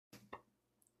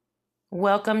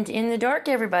Welcome to In the Dark,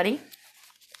 everybody.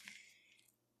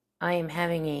 I am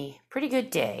having a pretty good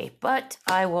day, but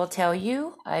I will tell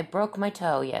you, I broke my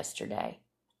toe yesterday.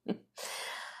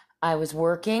 I was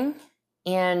working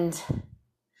and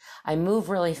I move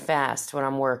really fast when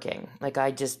I'm working. Like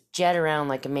I just jet around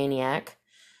like a maniac.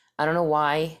 I don't know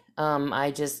why.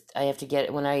 I have to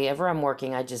get whenever I'm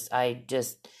working, I'm just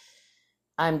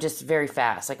very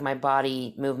fast. Like my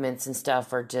body movements and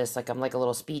stuff are just like I'm like a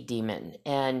little speed demon.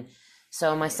 And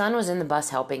so my son was in the bus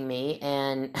helping me,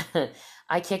 and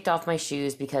I kicked off my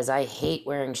shoes because I hate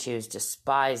wearing shoes,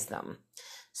 despise them.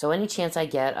 So any chance I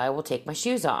get, I will take my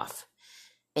shoes off.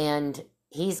 And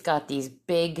he's got these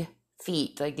big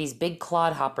feet, like these big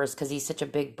clod hoppers, because he's such a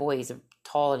big boy. He's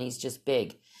tall and he's just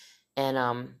big. And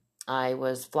I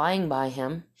was flying by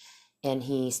him, and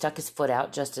he stuck his foot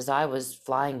out just as I was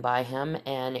flying by him,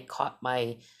 and it caught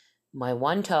my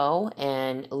one toe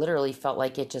and literally felt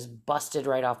like it just busted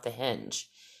right off the hinge.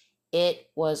 It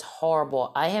was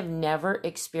horrible. I have never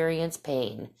experienced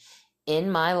pain in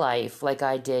my life like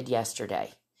I did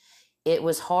yesterday. It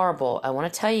was horrible. I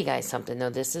want to tell you guys something, though.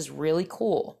 This is really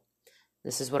cool.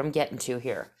 This is what I'm getting to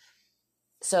here.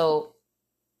 So,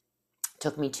 it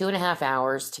took me 2.5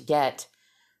 hours to get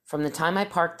from the time I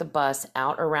parked the bus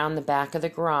out around the back of the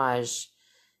garage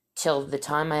till the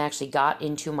time I actually got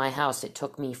into my house. It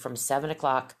took me from 7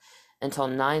 o'clock until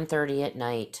 9:30 at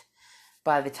night.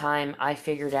 By the time I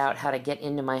figured out how to get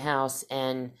into my house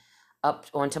and up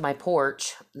onto my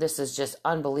porch, this is just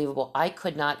unbelievable. I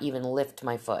could not even lift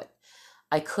my foot.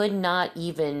 I could not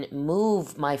even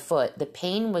move my foot. The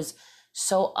pain was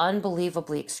so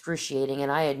unbelievably excruciating,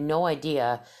 and I had no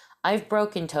idea. I've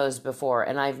broken toes before,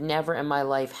 and I've never in my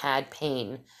life had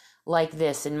pain like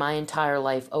this in my entire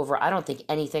life over, I don't think,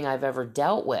 anything I've ever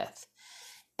dealt with.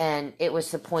 And it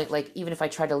was the point, like, even if I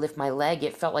tried to lift my leg,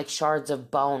 it felt like shards of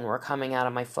bone were coming out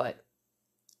of my foot.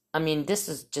 I mean, this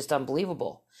is just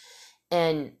unbelievable.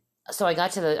 And so I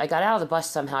got out of the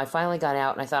bus somehow. I finally got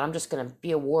out, and I thought, I'm just going to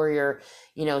be a warrior,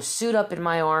 suit up in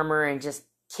my armor and just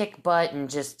kick butt and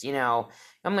just, I'm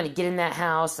going to get in that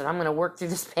house and I'm going to work through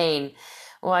this pain.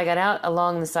 Well, I got out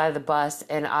along the side of the bus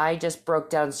and I just broke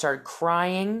down and started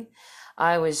crying.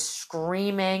 I was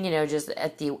screaming, just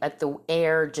at the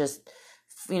air, just,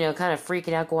 kind of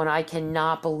freaking out, going, I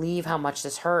cannot believe how much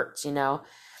this hurts,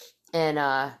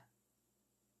 And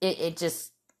it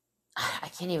just, I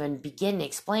can't even begin to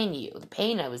explain to you the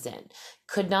pain I was in.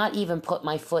 Could not even put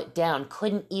my foot down,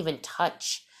 couldn't even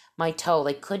touch my toe,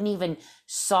 like couldn't even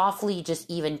softly just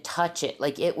even touch it.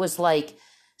 Like it was like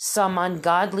some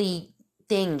ungodly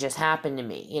thing just happened to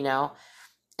me,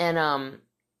 And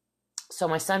so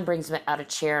my son brings me out a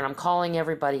chair, and I'm calling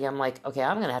everybody. I'm like, okay,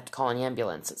 I'm gonna have to call an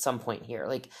ambulance at some point here.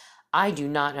 Like, I do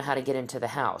not know how to get into the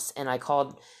house. And I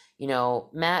called,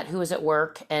 Matt, who was at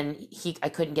work, and I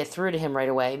couldn't get through to him right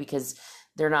away because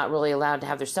they're not really allowed to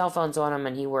have their cell phones on them,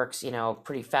 and he works,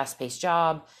 pretty fast-paced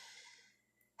job.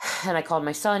 And I called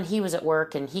my son. He was at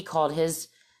work, and he called his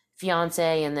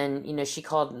fiance, and then she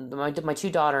called my two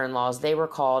daughter-in-laws. They were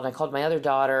called. I called my other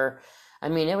daughter. I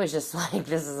mean, it was just like,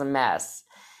 this is a mess.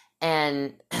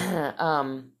 And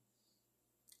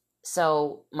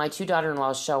so my two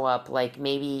daughter-in-laws show up like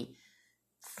maybe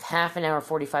half an hour,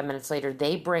 45 minutes later.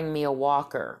 They bring me a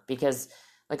walker because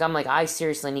I'm like, I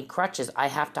seriously need crutches. I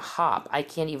have to hop. I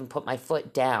can't even put my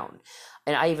foot down.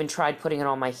 And I even tried putting it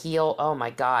on my heel. Oh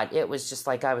my God. It was just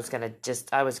like I was going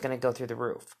to go through the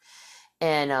roof.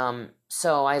 And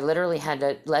so I literally had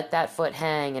to let that foot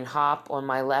hang and hop on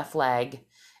my left leg.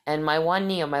 And my one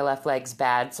knee on my left leg's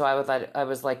bad. So I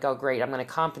was like, oh great, I'm going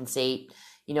to compensate,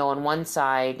 on one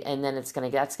side, and then that's going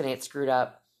to get screwed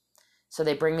up. So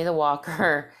they bring me the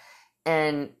walker,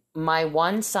 and my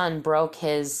one son broke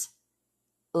his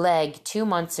leg 2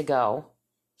 months ago.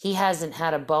 He hasn't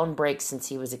had a bone break since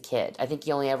he was a kid. I think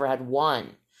he only ever had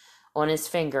one on his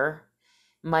finger.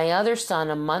 My other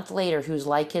son, a month later, who's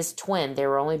like his twin, they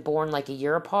were only born like a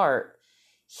year apart,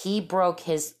 he broke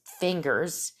his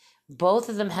fingers. Both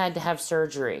of them had to have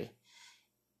surgery.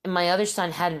 And my other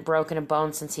son hadn't broken a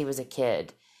bone since he was a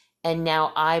kid. And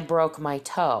now I broke my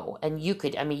toe. And you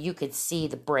could see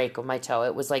the break of my toe.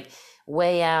 It was like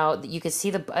way out. You could see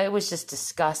it was just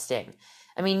disgusting.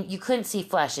 I mean, you couldn't see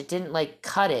flesh. It didn't like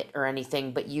cut it or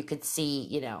anything, but you could see,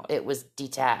 it was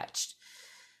detached.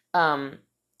 None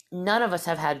of us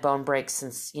have had bone breaks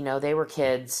since, they were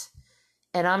kids.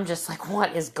 And I'm just like,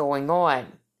 what is going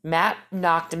on? Matt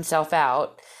knocked himself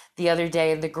out the other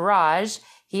day in the garage.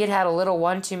 He had a little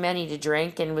one too many to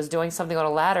drink and was doing something on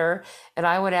a ladder. And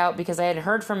I went out because I hadn't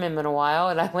heard from him in a while.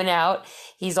 And I went out.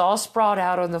 He's all sprawled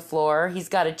out on the floor. He's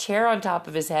got a chair on top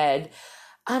of his head.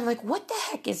 I'm like, what the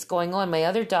heck is going on? My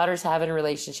other daughter's having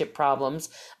relationship problems.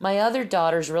 My other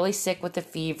daughter's really sick with a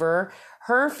fever.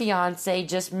 Her fiance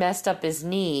just messed up his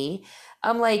knee.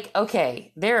 I'm like,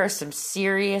 okay, there are some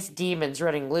serious demons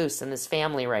running loose in this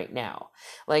family right now.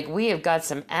 Like, we have got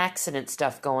some accident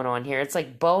stuff going on here. It's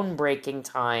like bone breaking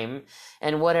time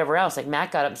and whatever else. Like,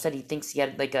 Matt got up and said he thinks he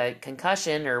had like a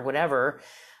concussion or whatever.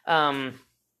 Um,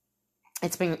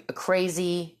 it's been a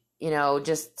crazy,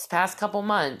 just this past couple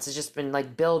months. It's just been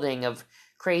like building of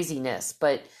craziness.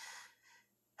 But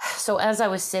so as I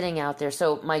was sitting out there,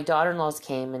 so my daughter-in-laws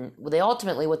came and they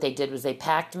ultimately what they did was they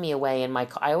packed me away in my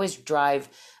car. I always drive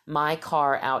my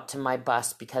car out to my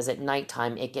bus because at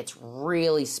nighttime it gets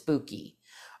really spooky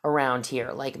around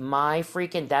here. Like my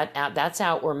freaking that's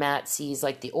out where Matt sees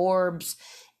like the orbs,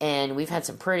 and we've had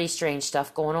some pretty strange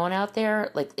stuff going on out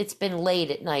there. Like it's been late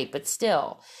at night, but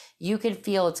still you can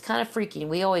feel it's kind of freaky.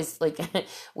 We always like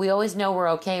we always know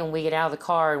we're okay when we get out of the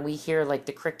car and we hear like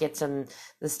the crickets and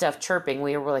the stuff chirping.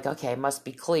 We're like, okay, it must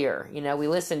be clear. We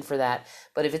listen for that.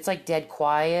 But if it's like dead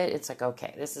quiet, it's like,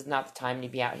 okay, this is not the time to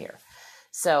be out here.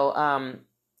 So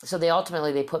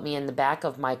they put me in the back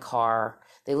of my car.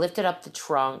 They lifted up the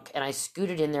trunk and I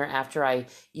scooted in there after I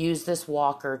used this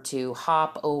walker to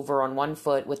hop over on one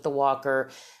foot with the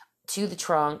walker to the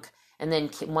trunk. And then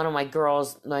one of my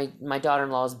girls, my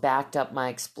daughter-in-laws, backed up my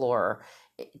Explorer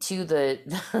to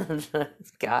the,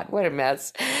 God, what a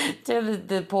mess, to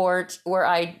the porch where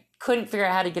I couldn't figure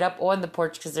out how to get up on the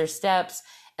porch because there's steps.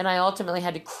 And I ultimately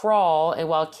had to crawl. And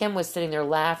while Kim was sitting there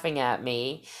laughing at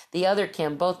me, the other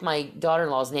Kim, both my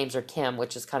daughter-in-law's names are Kim,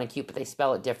 which is kind of cute, but they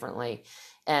spell it differently.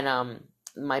 And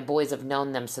my boys have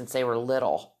known them since they were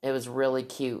little. It was really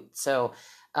cute. So,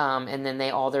 and then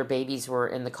all their babies were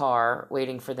in the car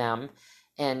waiting for them.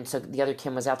 And so the other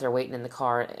Kim was out there waiting in the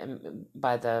car and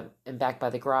back by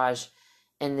the garage.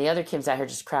 And the other Kim's out here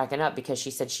just cracking up because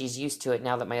she said she's used to it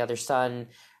now that my other son,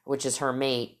 which is her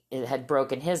mate, had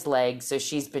broken his leg. So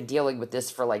she's been dealing with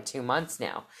this for like 2 months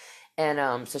now.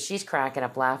 And so she's cracking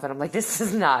up laughing. I'm like, this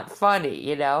is not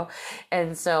funny,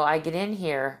 And so I get in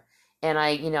here and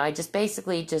I just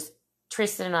basically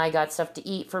Tristan and I got stuff to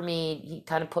eat for me. He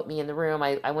kind of put me in the room.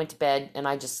 I went to bed and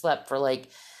I just slept for like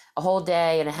a whole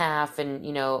day and a half and,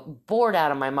 bored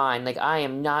out of my mind. Like I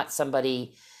am not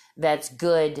somebody that's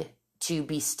good to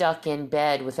be stuck in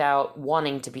bed without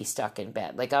wanting to be stuck in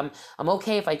bed. Like I'm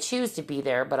okay if I choose to be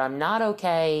there, but I'm not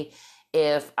okay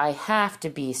if I have to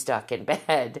be stuck in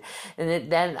bed.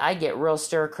 And then I get real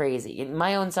stir crazy. And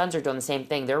my own sons are doing the same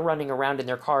thing. They're running around in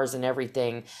their cars and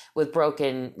everything with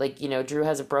broken, Drew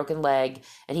has a broken leg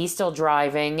and he's still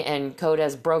driving, and Coda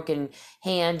has broken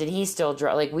hand and he's still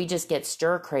like we just get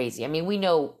stir crazy. I mean, we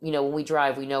know, when we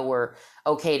drive, we know we're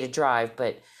okay to drive,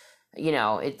 but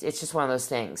it's just one of those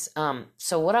things.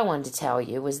 So what I wanted to tell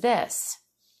you was this.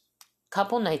 A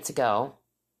couple nights ago,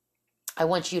 I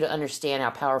want you to understand how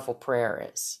powerful prayer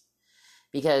is,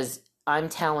 because I'm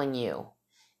telling you,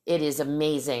 it is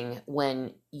amazing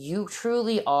when you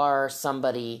truly are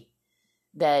somebody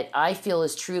that I feel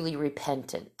is truly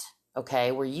repentant,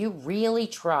 okay, where you really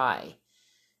try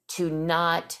to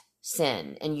not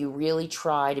sin and you really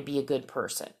try to be a good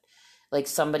person, like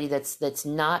somebody that's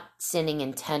not sinning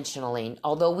intentionally,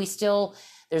 although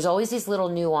there's always these little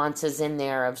nuances in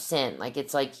there of sin. Like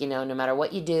it's like, no matter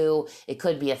what you do, it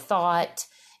could be a thought,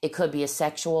 it could be a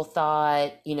sexual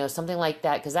thought, something like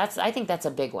that. Because I think that's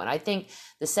a big one. I think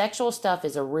the sexual stuff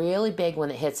is a really big one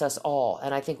that hits us all.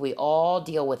 And I think we all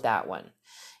deal with that one,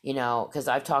 because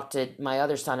I've talked to my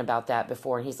other son about that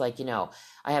before. And he's like,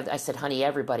 I said, honey,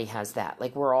 everybody has that.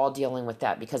 Like we're all dealing with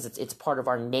that because it's part of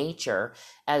our nature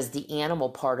as the animal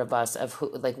part of us of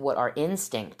what our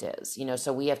instinct is,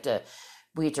 so we have to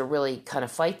really kind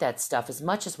of fight that stuff as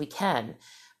much as we can.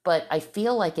 But I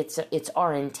feel like it's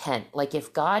our intent. Like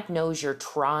if God knows you're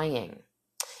trying,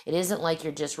 it isn't like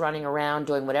you're just running around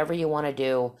doing whatever you want to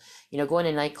do, going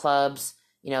to nightclubs,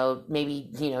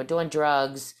 maybe, doing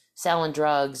drugs, selling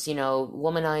drugs,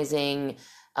 womanizing,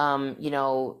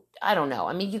 I don't know.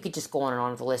 I mean, you could just go on and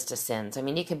on with a list of sins. I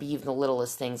mean, it could be even the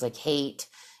littlest things like hate,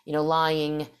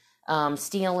 lying,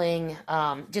 stealing,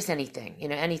 just anything,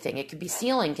 anything. It could be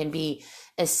stealing can be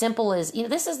as simple as,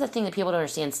 this is the thing that people don't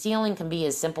understand. Stealing can be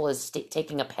as simple as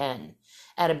taking a pen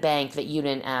at a bank that you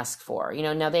didn't ask for.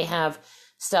 Now they have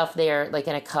stuff there like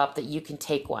in a cup that you can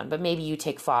take one, but maybe you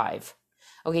take 5.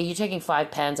 Okay, you're taking 5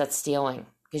 pens, that's stealing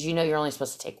because you're only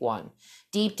supposed to take 1.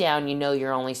 Deep down,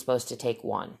 you're only supposed to take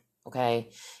 1. Okay,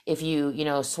 if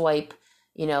you, swipe,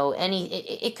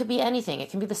 it could be anything. It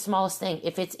can be the smallest thing.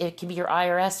 It can be your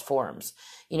IRS forms,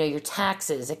 your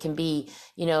taxes. It can be,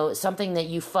 something that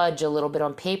you fudge a little bit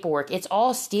on paperwork. It's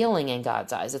all stealing in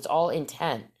God's eyes. It's all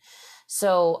intent.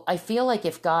 So I feel like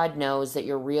if God knows that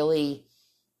you're really,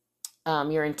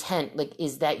 your intent, like,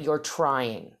 is that you're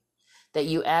trying, that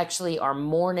you actually are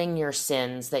mourning your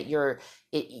sins, that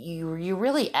you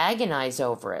really agonize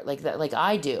over it, like that, like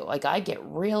I do. Like, I get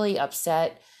really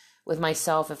upset with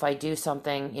myself if I do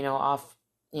something, off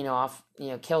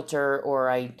kilter, or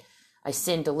I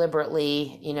sin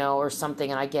deliberately, or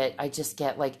something, and I just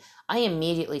get like, I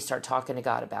immediately start talking to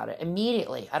God about it.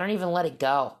 Immediately. I don't even let it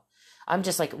go. I'm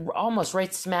just like almost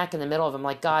right smack in the middle of him.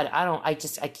 Like, God,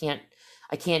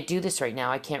 I can't do this right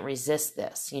now. I can't resist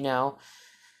this,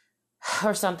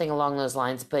 or something along those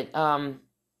lines. But,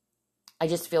 I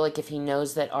just feel like if he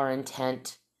knows that our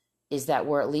intent is that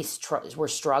we're at least, we're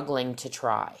struggling to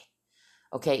try.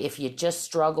 Okay. If you just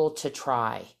struggle to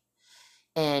try,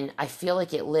 and I feel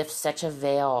like it lifts such a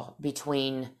veil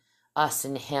between us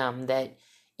and him that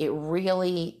it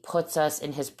really puts us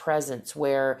in his presence,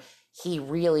 where he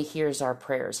really hears our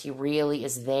prayers. He really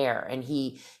is there, and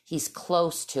he's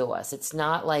close to us. It's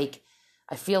not like,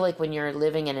 I feel like when you're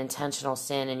living in intentional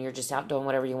sin and you're just out doing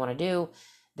whatever you want to do,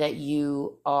 that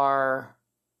you are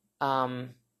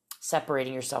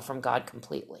separating yourself from God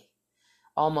completely,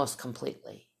 almost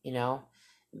completely,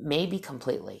 maybe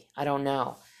completely. I don't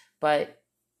know. But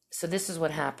so this is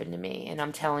what happened to me. And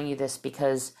I'm telling you this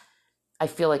because I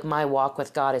feel like my walk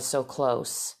with God is so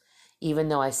close, even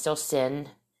though I still sin.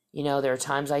 There are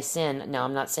times I sin. Now,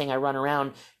 I'm not saying I run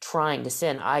around trying to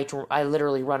sin. I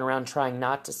literally run around trying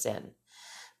not to sin.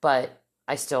 But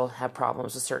I still have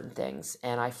problems with certain things,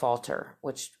 and I falter,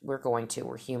 which we're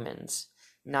humans.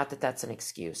 Not that that's an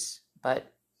excuse,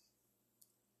 but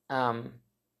so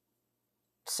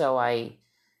I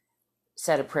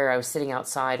said a prayer. I was sitting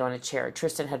outside on a chair.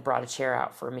 Tristan had brought a chair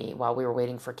out for me while we were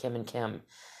waiting for Kim and Kim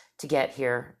to get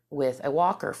here with a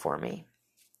walker for me.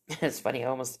 It's funny.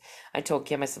 I told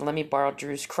Kim, I said, let me borrow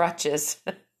Drew's crutches.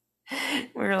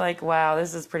 We were like, wow,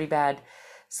 this is pretty bad.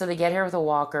 So they get here with a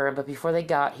walker, but before they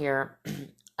got here,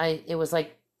 it was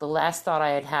like the last thought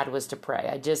I had was to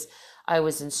pray. I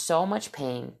was in so much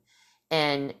pain,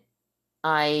 and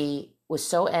I was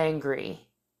so angry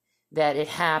that it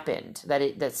happened,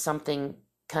 that something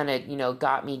kind of,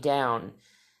 got me down,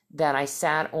 that I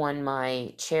sat on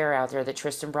my chair out there that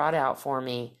Tristan brought out for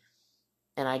me.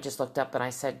 And I just looked up and I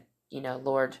said,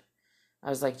 Lord, I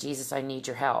was like, Jesus, I need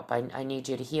your help. I need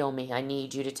you to heal me. I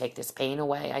need you to take this pain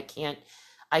away.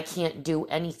 I can't do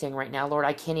anything right now, Lord.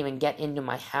 I can't even get into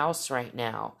my house right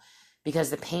now because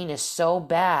the pain is so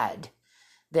bad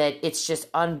that it's just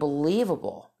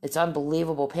unbelievable. It's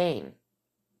unbelievable pain.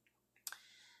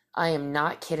 I am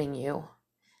not kidding you.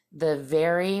 The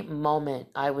very moment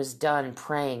I was done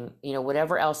praying,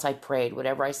 whatever else I prayed,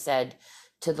 whatever I said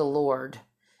to the Lord,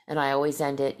 and I always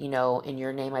end it, in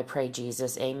your name I pray,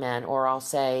 Jesus, amen. Or I'll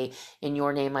say, in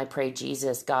your name I pray,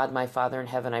 Jesus, God, my Father in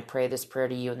heaven, I pray this prayer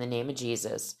to you in the name of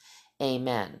Jesus,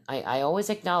 amen. I always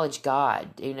acknowledge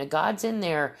God. God's in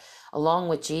there along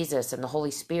with Jesus and the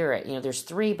Holy Spirit. There's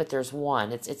three, but there's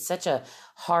one. It's such a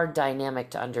hard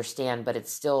dynamic to understand, but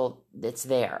it's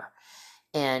there.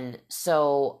 And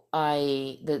so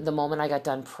the moment I got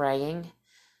done praying,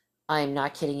 I'm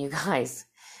not kidding you guys.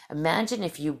 Imagine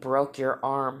if you broke your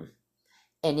arm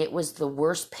and it was the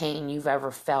worst pain you've ever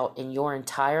felt in your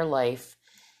entire life,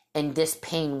 and this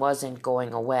pain wasn't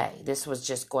going away. This was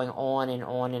just going on and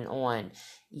on and on.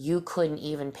 You couldn't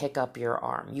even pick up your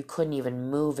arm. You couldn't even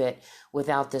move it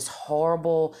without this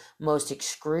horrible, most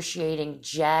excruciating,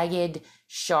 jagged,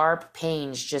 sharp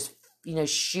pains just,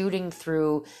 shooting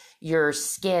through your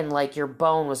skin like your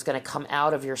bone was going to come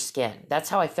out of your skin. That's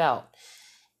how I felt.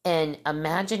 And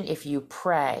imagine if you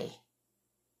pray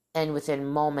and within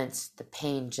moments the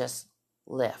pain just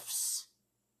lifts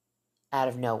out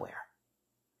of nowhere.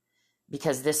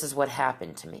 Because this is what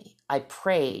happened to me. I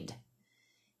prayed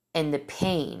and the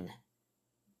pain,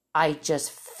 I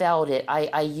just felt it.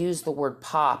 I used the word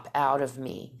pop out of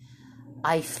me.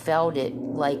 I felt it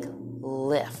like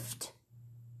lift.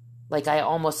 Like I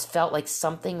almost felt like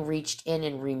something reached in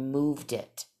and removed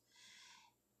it.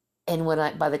 And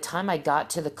by the time I got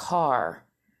to the car,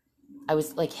 I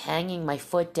was like hanging my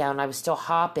foot down. I was still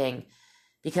hopping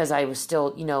because I was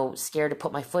still, scared to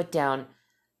put my foot down.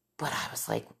 But I was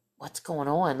like, what's going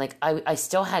on? Like I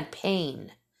still had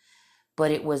pain,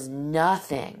 but it was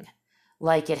nothing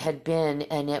like it had been.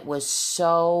 And it was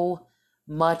so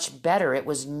much better. It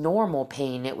was normal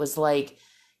pain. It was like,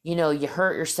 you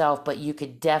hurt yourself, but you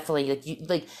could definitely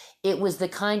like it was the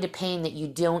kind of pain that you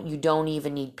don't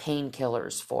even need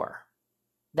painkillers for.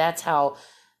 That's how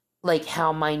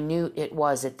minute it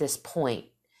was at this point.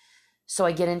 So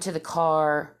I get into the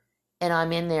car and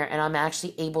I'm in there and I'm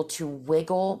actually able to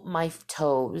wiggle my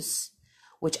toes,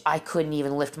 which I couldn't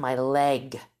even lift my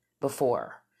leg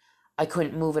before. I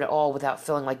couldn't move it at all without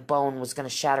feeling like bone was going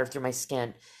to shatter through my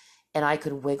skin. And I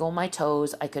could wiggle my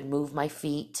toes, I could move my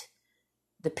feet.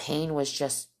 The pain was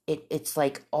just, it's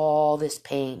like all this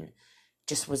pain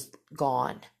just was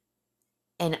gone.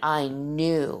 And I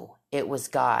knew it was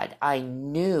God. I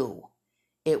knew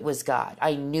it was God.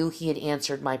 I knew He had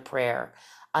answered my prayer.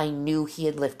 I knew He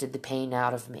had lifted the pain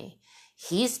out of me.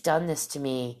 He's done this to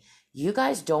me. You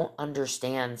guys don't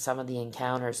understand some of the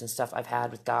encounters and stuff I've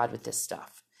had with God with this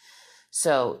stuff.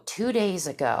 So 2 days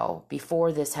ago,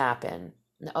 before this happened,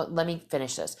 let me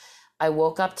finish this. I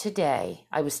woke up today.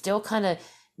 I was still kind of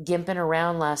gimping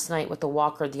around last night with the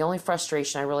walker. The only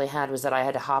frustration I really had was that I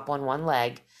had to hop on one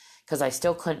leg because I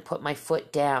still couldn't put my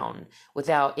foot down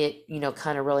without it,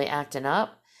 kind of really acting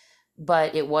up.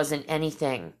 But it wasn't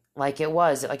anything like it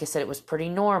was. Like I said, it was pretty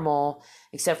normal,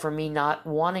 except for me not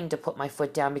wanting to put my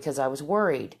foot down because I was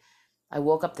worried. I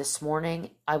woke up this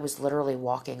morning. I was literally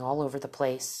walking all over the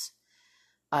place.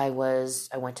 I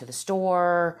went to the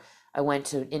store. I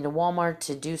went into Walmart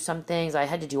to do some things. I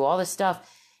had to do all this stuff.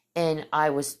 And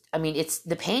it's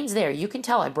the pain's there. You can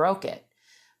tell I broke it,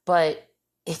 but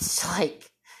it's like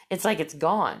it's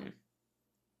gone.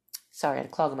 Sorry, I had a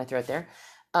clog in my throat there.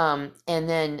 And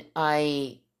then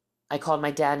I called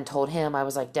my dad and told him, I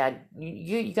was like, Dad,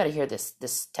 you got to hear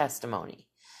this testimony.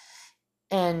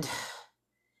 And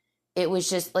it was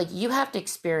just like, you have to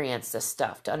experience this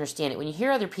stuff to understand it. When you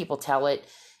hear other people tell it,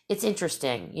 it's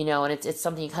interesting, and it's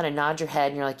something you kind of nod your head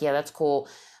and you're like, yeah, that's cool.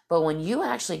 But when you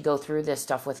actually go through this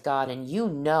stuff with God and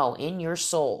in your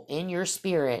soul, in your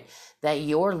spirit, that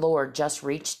your Lord just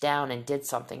reached down and did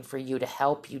something for you to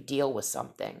help you deal with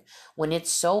something, when it's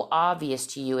so obvious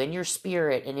to you in your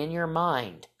spirit and in your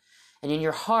mind and in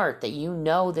your heart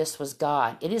that this was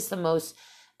God, it is the most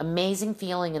amazing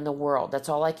feeling in the world. That's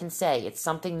all I can say. It's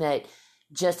something that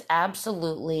just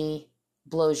absolutely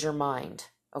blows your mind,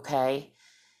 okay?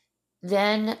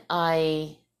 Then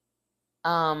about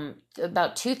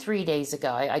 2-3 days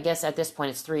ago, I guess at this point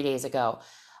it's 3 days ago,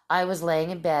 I was laying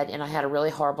in bed and I had a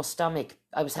really horrible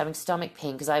I was having stomach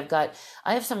pain because I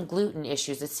have some gluten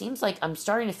issues. It seems like I'm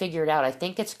starting to figure it out. I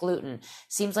think it's gluten.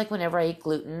 Seems like whenever I eat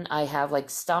gluten, I have like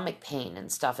stomach pain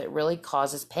and stuff. It really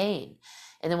causes pain.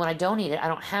 And then when I don't eat it, I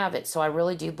don't have it. So I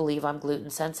really do believe I'm gluten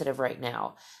sensitive right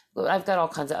now. I've got all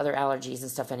kinds of other allergies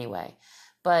and stuff anyway.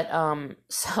 But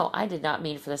so I did not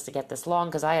mean for this to get this long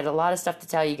because I had a lot of stuff to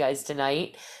tell you guys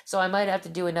tonight. So I might have to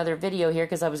do another video here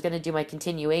because I was going to do my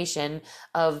continuation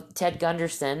of Ted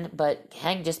Gunderson. But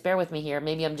just bear with me here.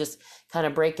 Maybe I'm just kind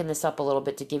of breaking this up a little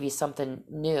bit to give you something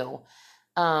new.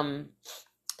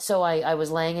 So I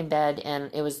was laying in bed and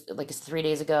it was like 3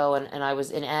 days ago and I was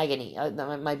in agony.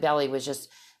 My belly was just,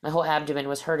 my whole abdomen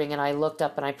was hurting and I looked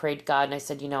up and I prayed to God and I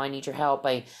said, I need your help.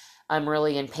 I'm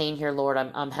really in pain here, Lord.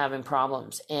 I'm having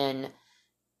problems. And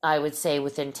I would say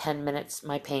within 10 minutes,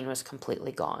 my pain was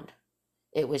completely gone.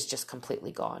 It was just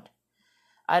completely gone.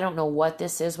 I don't know what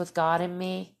this is with God and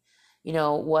me,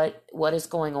 what is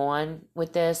going on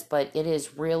with this, but it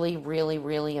is really, really,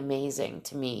 really amazing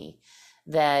to me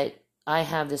that I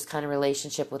have this kind of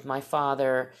relationship with my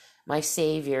Father, my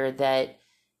Savior, that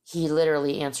He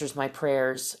literally answers my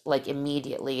prayers like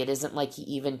immediately. It isn't like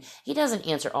He doesn't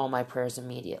answer all my prayers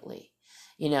immediately.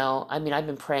 I've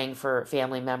been praying for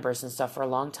family members and stuff for a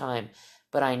long time,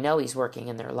 but I know He's working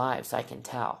in their lives. I can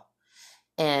tell.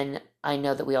 And I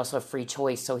know that we also have free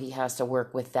choice, so He has to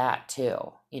work with that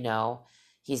too.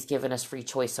 He's given us free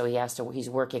choice, so He's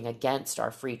working against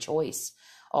our free choice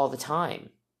all the time.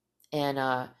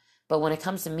 And, but when it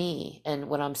comes to me and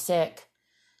when I'm sick,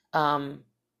 I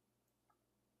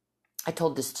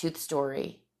told this tooth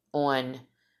story on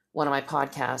one of my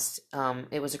podcasts.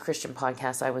 It was a Christian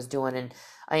podcast I was doing, and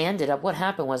what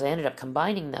happened was I ended up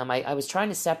combining them. I was trying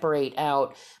to separate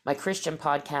out my Christian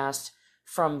podcast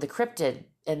from the cryptid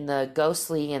and the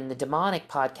ghostly and the demonic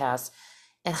podcast.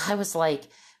 And I was like,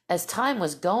 as time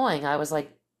was going, I was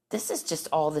like, this is just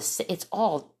all this, it's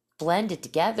all blended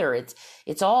together.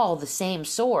 It's all the same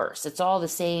source. It's all the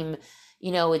same,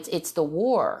 it's the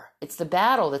war. It's the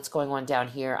battle that's going on down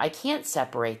here. I can't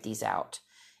separate these out.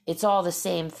 It's all the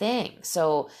same thing.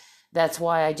 So that's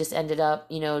why I just ended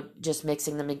up, just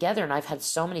mixing them together. And I've had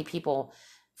so many people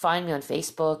find me on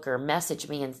Facebook or message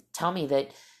me and tell me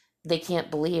that they can't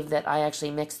believe that I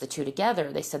actually mixed the two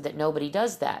together. They said that nobody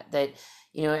does that,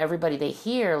 everybody they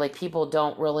hear, like people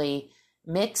don't really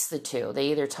mix the two. They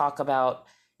usually talk about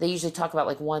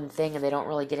like one thing and they don't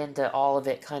really get into all of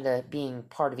it kind of being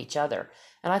part of each other.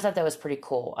 And I thought that was pretty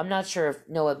cool. I'm not sure if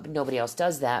nobody else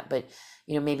does that, but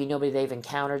maybe nobody they've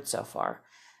encountered so far.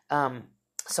 Um,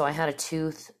 so I had a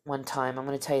tooth one time. I'm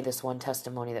going to tell you this one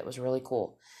testimony that was really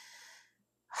cool.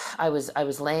 I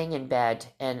was laying in bed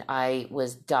and I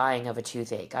was dying of a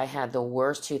toothache. I had the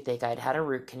worst toothache. I'd had a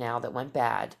root canal that went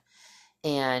bad,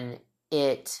 and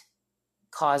it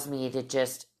caused me to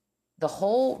just the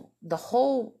whole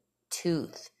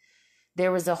tooth.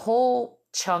 There was a whole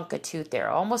chunk of tooth there,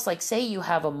 almost like, say you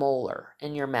have a molar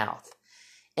in your mouth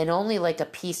and only like a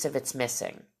piece of it's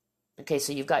missing. Okay,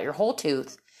 so you've got your whole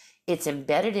tooth, it's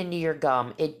embedded into your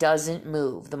gum, it doesn't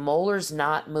move. The molar's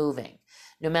not moving.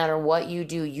 No matter what you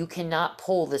do, you cannot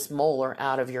pull this molar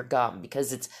out of your gum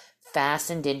because it's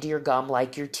fastened into your gum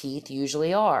like your teeth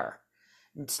usually are.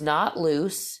 It's not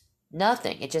loose,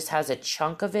 nothing. It just has a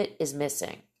chunk of it is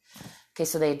missing. Okay,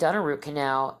 so they had done a root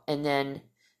canal, and then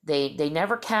they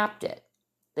never capped it.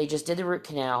 They just did the root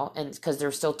canal, and because there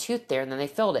was still tooth there, and then they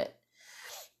filled it.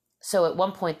 So at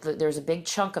one point, there's a big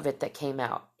chunk of it that came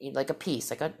out, like a piece,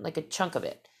 like a chunk of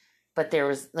it. But there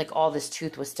was like all this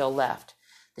tooth was still left.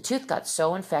 The tooth got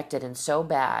so infected and so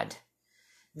bad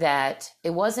that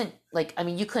it wasn't like, I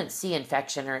mean, you couldn't see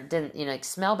infection or it didn't, like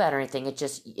smell bad or anything.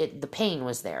 The pain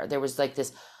was there. There was like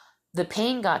this, the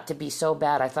pain got to be so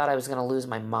bad, I thought I was going to lose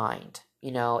my mind.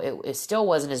 It still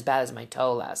wasn't as bad as my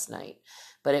toe last night,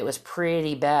 but it was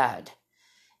pretty bad.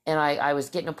 And I was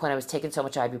getting to a point, I was taking so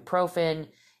much ibuprofen,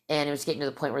 and it was getting to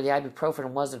the point where the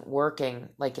ibuprofen wasn't working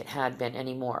like it had been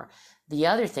anymore. The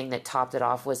other thing that topped it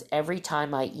off was every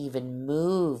time I even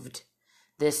moved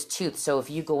this tooth. So if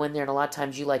you go in there, and a lot of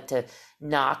times you like to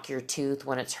knock your tooth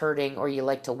when it's hurting, or you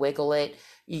like to wiggle it,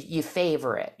 you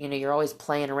favor it. You're always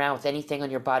playing around with anything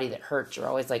on your body that hurts. You're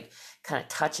always like kind of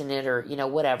touching it, or,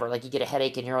 whatever. Like you get a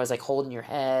headache and you're always like holding your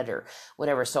head or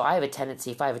whatever. So I have a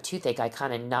tendency, if I have a toothache, I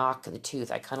kind of knock the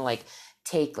tooth. I kind of like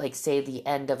take, like, say, the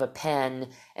end of a pen,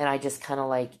 and I just kind of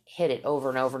like hit it over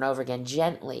and over and over again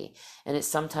gently. And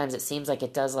sometimes it seems like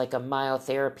it does like a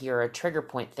myotherapy or a trigger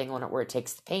point thing on it where it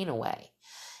takes the pain away.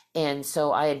 And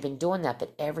so I had been doing that,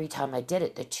 but every time I did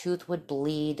it, the tooth would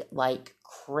bleed like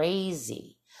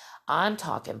crazy. I'm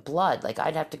talking blood. Like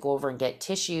I'd have to go over and get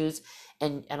tissues,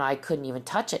 and I couldn't even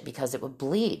touch it because it would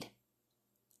bleed.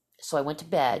 So I went to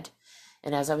bed.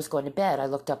 And as I was going to bed, I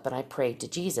looked up and I prayed to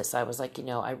Jesus. I was like,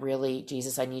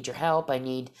 Jesus, I need your help. I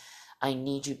need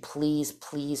you, please,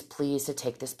 please, please, to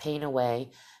take this pain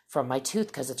away from my tooth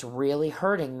because it's really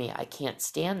hurting me. I can't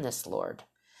stand this, Lord.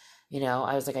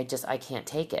 I was like, I can't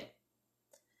take it.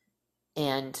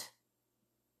 And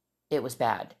it was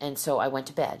bad. And so I went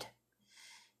to bed,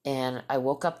 and I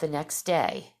woke up the next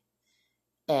day,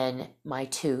 and my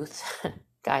tooth,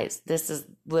 guys, this is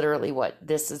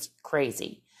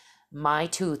crazy. My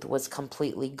tooth was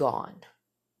completely gone.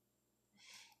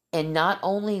 And not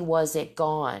only was it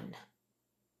gone,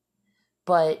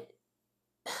 but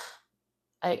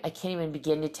I can't even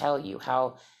begin to tell you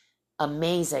how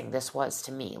amazing this was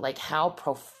to me, like how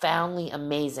profoundly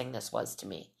amazing this was to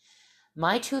me.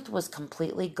 My tooth was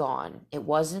completely gone. It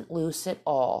wasn't loose at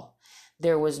all.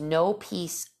 There was no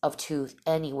piece of tooth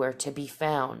anywhere to be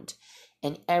found.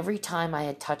 And every time I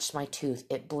had touched my tooth,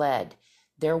 it bled.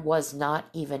 There was not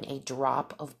even a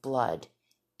drop of blood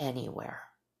anywhere.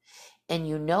 And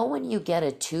when you get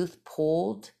a tooth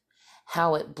pulled,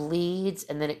 how it bleeds,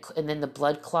 and then the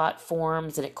blood clot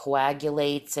forms, and it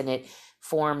coagulates, and it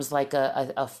forms like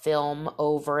a film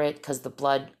over it because the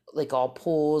blood like all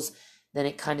pools. Then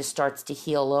it kind of starts to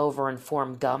heal over and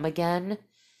form gum again.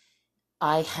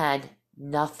 I had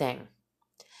nothing.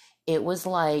 It was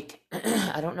like,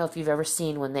 I don't know if you've ever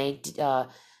seen when they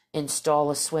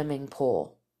install a swimming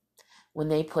pool. When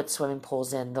they put swimming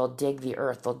pools in, they'll dig the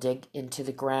earth, they'll dig into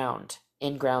the ground,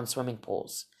 in-ground swimming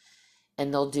pools.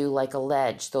 And they'll do like a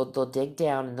ledge. They'll dig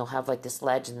down and they'll have like this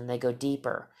ledge, and then they go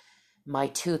deeper. My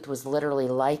tooth was literally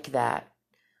like that,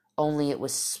 only it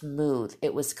was smooth.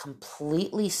 It was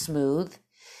completely smooth.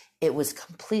 It was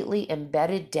completely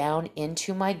embedded down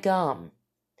into my gum.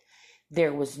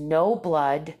 There was no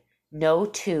blood, no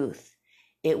tooth.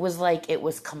 It was like it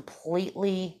was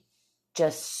completely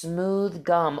just smooth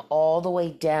gum all the way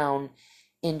down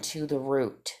into the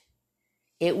root.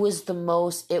 It was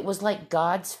like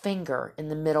God's finger in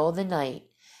the middle of the night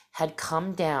had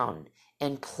come down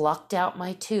and plucked out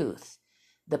my tooth.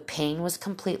 The pain was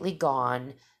completely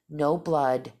gone. No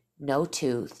blood, no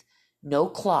tooth, no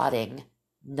clotting,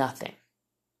 nothing.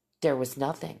 There was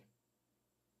nothing.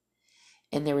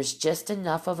 And there was just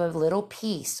enough of a little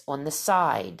piece on the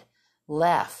side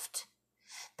left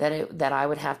that I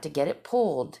would have to get it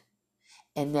pulled,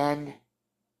 and then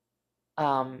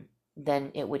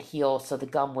it would heal, so the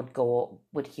gum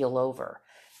would heal over.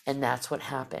 And that's what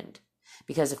happened.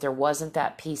 Because if there wasn't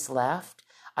that piece left,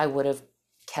 I would have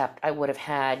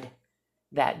had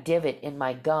that divot in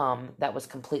my gum that was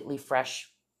completely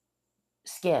fresh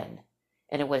skin,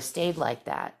 and it would have stayed like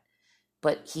that.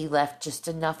 But he left just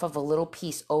enough of a little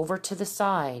piece over to the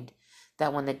side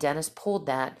that when the dentist pulled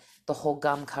that, the whole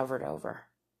gum covered over.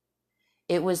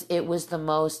 It was the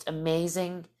most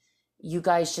amazing. You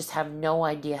guys just have no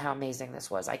idea how amazing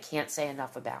this was. I can't say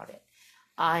enough about it.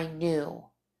 I knew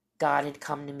God had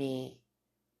come to me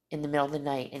in the middle of the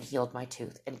night and healed my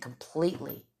tooth and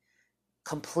completely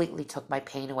took my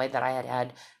pain away that I had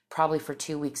had probably for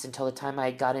 2 weeks until the time I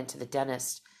had got into the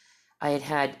dentist.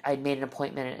 I'd made an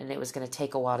appointment and it was going to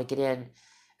take a while to get in.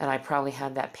 And I probably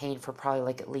had that pain for probably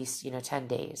like at least, 10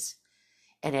 days.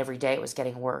 And every day it was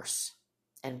getting worse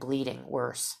and bleeding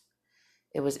worse.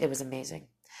 It was amazing.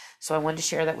 So I wanted to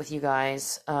share that with you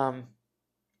guys. I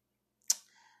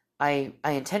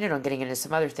intended on getting into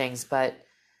some other things, but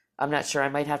I'm not sure. I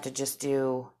might have to just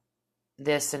do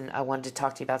this, and I wanted to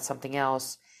talk to you about something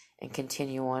else and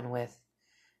continue on with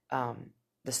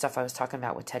the stuff I was talking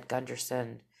about with Ted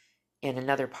Gunderson in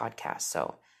another podcast.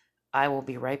 So I will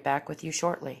be right back with you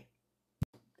shortly.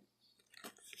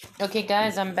 Okay,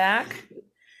 guys, I'm back.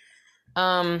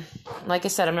 Like I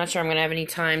said, I'm not sure I'm going to have any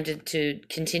time to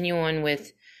continue on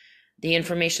with the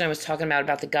information I was talking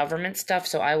about the government stuff,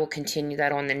 so I will continue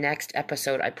that on the next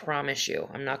episode, I promise you.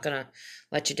 I'm not going to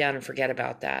let you down and forget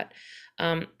about that.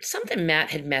 Something Matt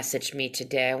had messaged me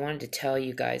today I wanted to tell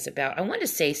you guys about. I wanted to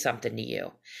say something to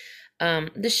you.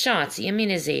 The shots, the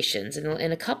immunizations,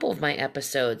 in a couple of my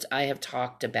episodes, I have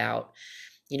talked about,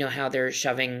 how they're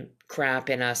shoving crap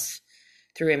in us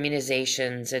through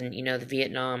immunizations, and,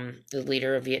 the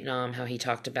leader of Vietnam, how he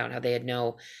talked about how they had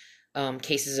no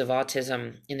cases of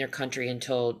autism in their country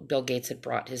until Bill Gates had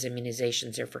brought his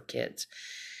immunizations there for kids.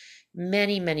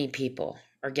 Many, many people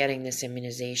are getting these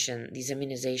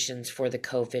immunizations for the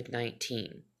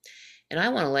COVID-19. And I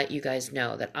want to let you guys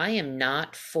know that I am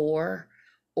not for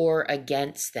or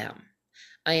against them.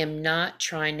 I am not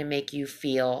trying to make you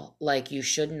feel like you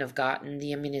shouldn't have gotten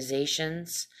the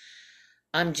immunizations.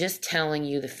 I'm just telling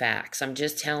you the facts. I'm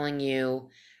just telling you,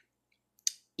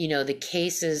 the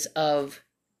cases of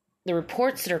the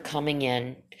reports that are coming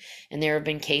in, and there have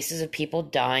been cases of people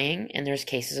dying, and there's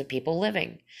cases of people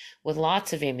living with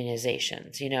lots of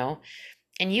immunizations,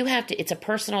 and you have to, it's a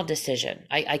personal decision.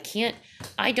 I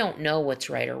don't know what's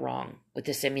right or wrong with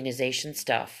this immunization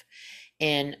stuff.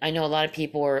 And I know a lot of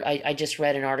people I just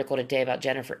read an article today about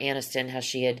Jennifer Aniston, how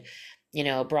she had,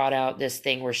 brought out this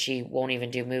thing where she won't even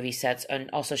do movie sets,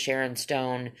 and also Sharon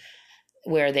Stone,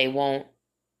 where they won't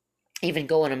even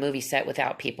go on a movie set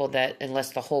without people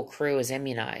unless the whole crew is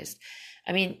immunized.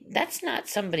 I mean, that's not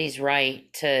somebody's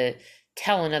right to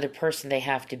tell another person they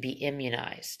have to be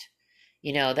immunized.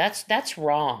 That's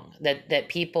wrong. That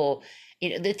people,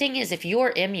 the thing is, if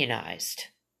you're immunized,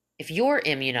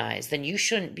 then you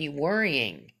shouldn't be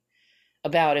worrying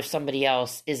about if somebody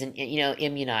else isn't,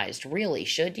 immunized. Really,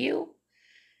 should you?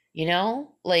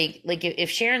 Like if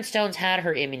Sharon Stone's had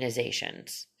her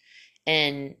immunizations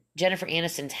and Jennifer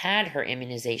Aniston's had her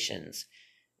immunizations,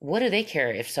 what do they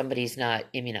care if somebody's not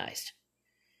immunized?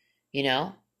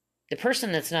 The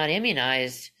person that's not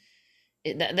immunized,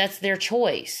 that's their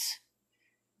choice.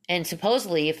 And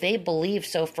supposedly, if they believe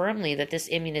so firmly that this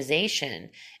immunization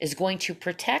is going to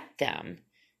protect them,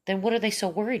 then what are they so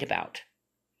worried about?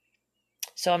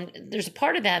 So there's a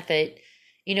part of that,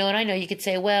 and I know you could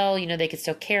say, well, they could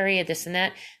still carry it, this and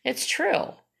that. It's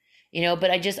true,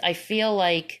 but I feel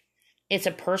like it's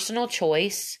a personal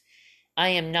choice. I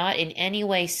am not in any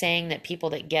way saying that people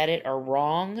that get it are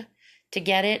wrong to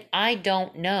get it. I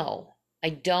don't know. I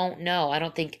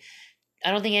don't think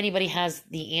anybody has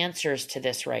the answers to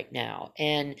this right now.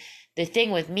 And the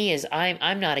thing with me is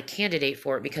I'm not a candidate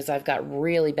for it because I've got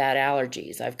really bad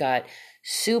allergies. I've got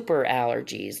super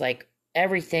allergies. Like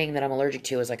everything that I'm allergic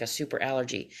to is like a super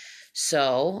allergy.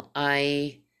 So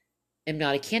I am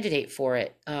not a candidate for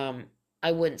it.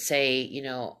 I wouldn't say,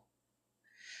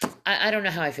 I don't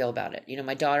know how I feel about it.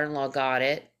 My daughter-in-law got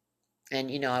it. And,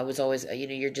 I was always,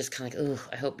 you're just kind of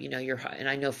like, I hope, you're, and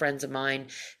I know friends of mine,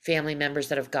 family members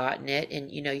that have gotten it, and,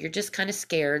 you're just kind of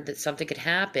scared that something could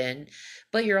happen,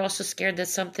 but you're also scared that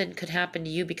something could happen to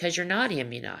you because you're not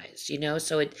immunized,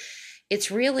 so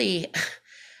it's really,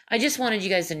 I just wanted you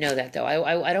guys to know that, though.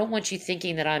 I don't want you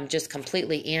thinking that I'm just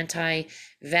completely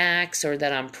anti-vax or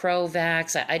that I'm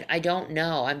pro-vax. I don't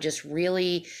know. I'm just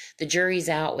really, the jury's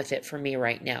out with it for me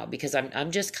right now because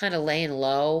I'm just kind of laying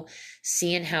low,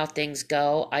 seeing how things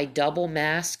go. I double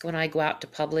mask when I go out to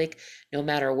public. No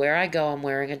matter where I go, I'm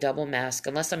wearing a double mask.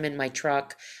 Unless I'm in my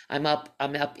truck, I'm up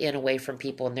in away from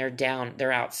people and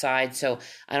they're outside. So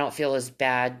I don't feel as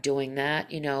bad doing that,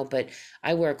 but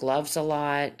I wear gloves a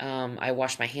lot. I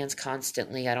wash my hands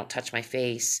constantly. I don't touch my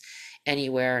face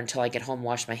anywhere until I get home,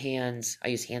 wash my hands. I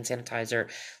use hand sanitizer.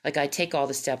 Like I take all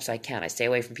the steps I can. I stay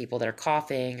away from people that are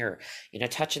coughing or,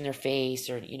 touching their face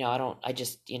or,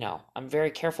 I'm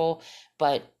very careful,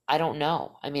 but I don't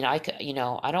know. I mean, I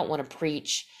don't want to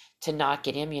preach to not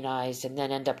get immunized and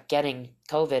then end up getting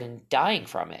COVID and dying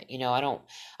from it. I don't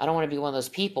want to be one of those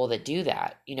people that do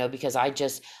that, because I'm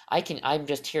just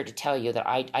here to tell you that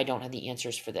I don't have the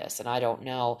answers for this and I don't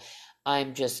know.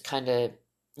 I'm just kind of,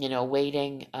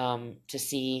 waiting to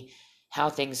see how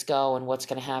things go and what's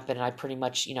going to happen. And I pretty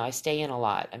much, I stay in a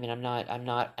lot. I mean, I'm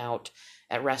not out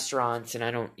at restaurants and I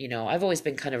don't, I've always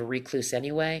been kind of a recluse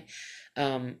anyway.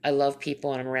 I love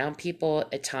people and I'm around people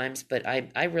at times, but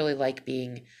I really like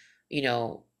being,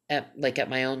 at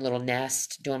my own little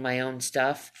nest, doing my own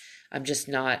stuff. I'm just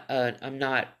not, I'm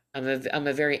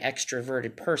a very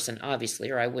extroverted person,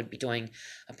 obviously, or I would be doing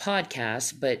a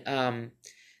podcast, but,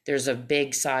 there's a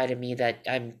big side of me that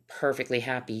I'm perfectly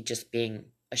happy just being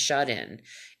a shut-in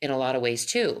a lot of ways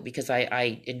too, because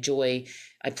I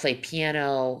play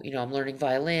piano, I'm learning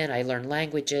violin, I learn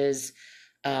languages,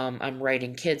 I'm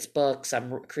writing kids' books,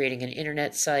 I'm creating an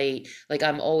internet site, like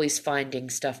I'm always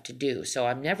finding stuff to do, so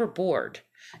I'm never bored.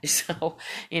 So, so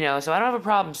I don't have a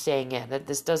problem staying in. That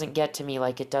this doesn't get to me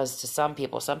like it does to some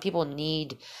people. Some people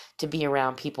need to be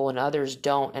around people and others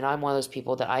don't, and I'm one of those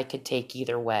people that I could take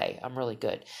either way. I'm really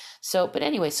good. So, but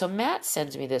anyway, so Matt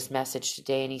sends me this message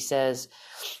today and he says,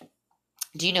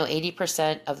 do you know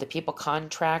 80% of the people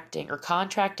contracting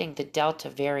the Delta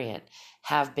variant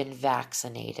have been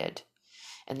vaccinated?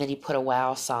 And then he put a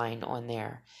wow sign on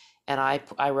there. And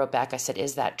I wrote back, I said,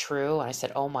 is that true? And I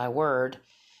said, oh my word.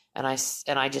 And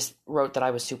I just wrote that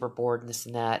I was super bored and this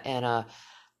and that. And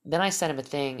then I sent him a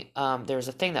thing. There was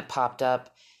a thing that popped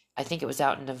up. I think it was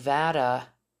out in Nevada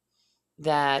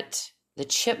that the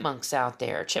chipmunks out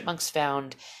there, chipmunks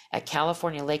found at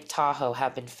California Lake Tahoe,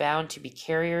 have been found to be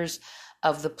carriers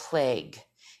of the plague.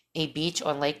 A beach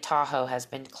on Lake Tahoe has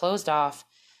been closed off.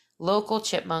 Local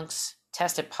chipmunks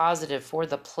tested positive for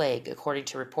the plague, according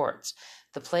to reports.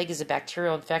 The plague is a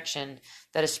bacterial infection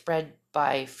that is spread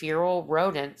by feral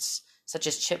rodents such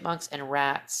as chipmunks and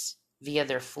rats via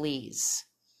their fleas.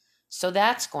 So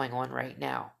that's going on right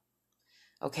now.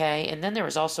 Okay, and then there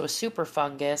was also a super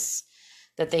fungus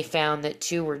that they found that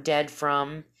 2 were dead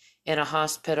from in a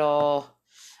hospital.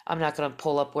 I'm not going to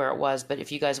pull up where it was, but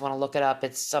if you guys want to look it up,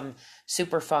 it's some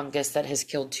super fungus that has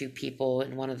killed 2 people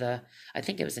in I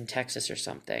think it was in Texas or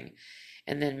something.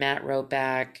 And then Matt wrote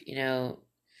back,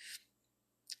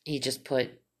 he just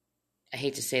put, I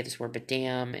hate to say this word, but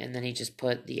damn, and then he just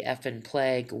put the effing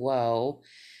plague, whoa.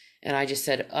 And I just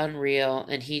said unreal,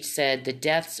 and he said the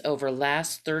deaths over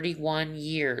last 31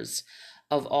 years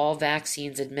of all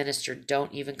vaccines administered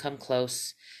don't even come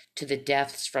close to the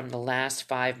deaths from the last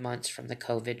 5 months from the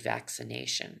COVID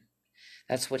vaccination.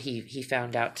 That's what he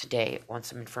found out today on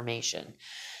some information.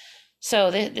 So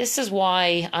this is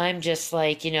why I'm just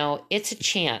like, it's a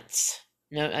chance.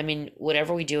 No, I mean,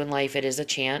 whatever we do in life, it is a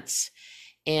chance.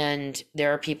 And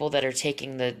there are people that are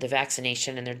taking the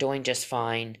vaccination and they're doing just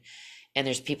fine. And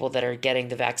there's people that are getting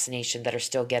the vaccination that are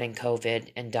still getting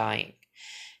COVID and dying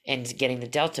and getting the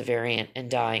Delta variant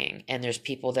and dying. And there's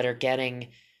people that are getting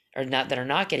or not that are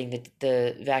not getting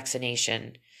the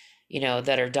vaccination,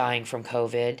 that are dying from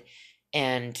COVID.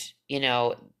 And,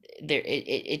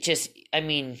 it just, I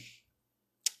mean,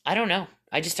 I don't know.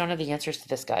 I just don't have the answers to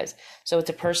this, guys. So it's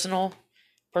a personal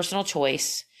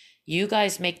choice. You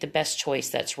guys make the best choice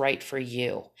that's right for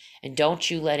you. And don't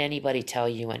you let anybody tell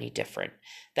you any different.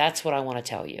 That's what I want to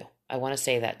tell you. I want to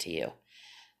say that to you.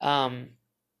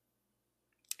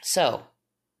 So,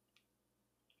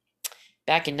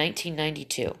 back in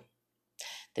 1992,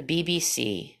 the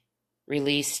BBC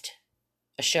released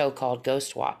a show called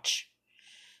Ghost Watch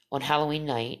on Halloween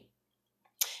night.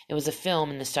 It was a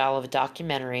film in the style of a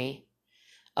documentary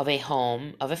of a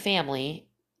home, of a family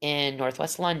in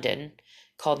northwest London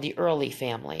called the Early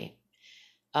Family.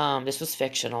 This was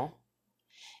fictional.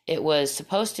 It was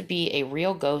supposed to be a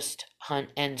real ghost hunt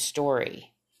and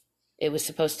story. It was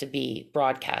supposed to be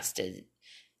broadcasted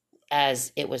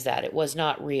as it was that. It was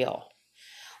not real.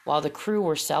 While the crew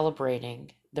were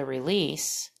celebrating the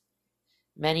release,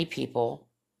 many people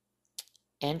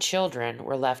and children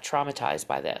were left traumatized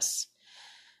by this.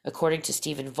 According to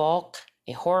Stephen Volk,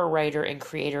 a horror writer and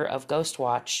creator of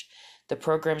Ghostwatch, the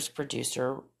program's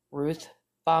producer, Ruth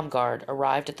Baumgard,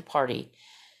 arrived at the party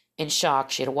in shock.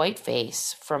 She had a white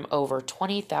face from over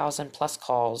 20,000 plus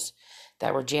calls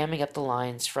that were jamming up the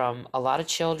lines from a lot of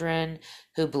children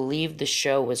who believed the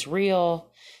show was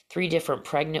real, 3 different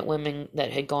pregnant women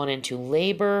that had gone into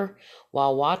labor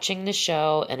while watching the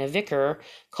show, and a vicar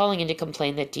calling in to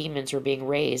complain that demons were being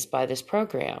raised by this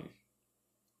program.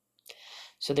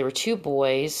 So there were 2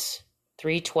 boys,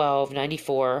 3, 12,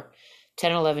 94,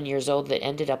 10, 11 years old, that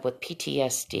ended up with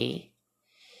PTSD.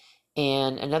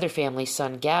 And another family's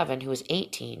son, Gavin, who was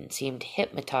 18, seemed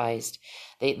hypnotized.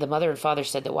 The mother and father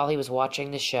said that while he was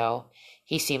watching the show,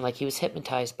 he seemed like he was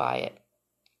hypnotized by it.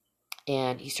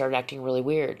 And he started acting really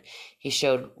weird. He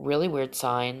showed really weird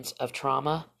signs of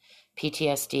trauma,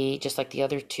 PTSD, just like the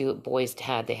other 2 boys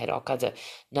had. They had all kinds of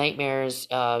nightmares,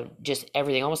 just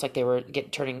everything, almost like they were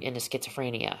turning into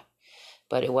schizophrenia.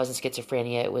 But it wasn't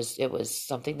schizophrenia. It was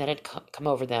something that had come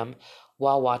over them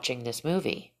while watching this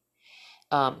movie.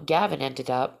 Gavin ended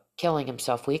up killing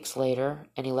himself weeks later,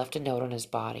 and he left a note on his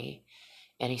body,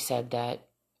 and he said that,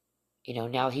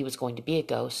 now he was going to be a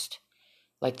ghost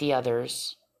like the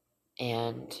others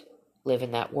and live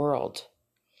in that world.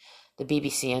 The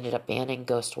BBC ended up banning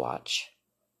Ghostwatch.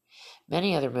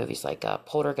 Many other movies like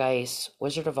Poltergeist,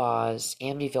 Wizard of Oz,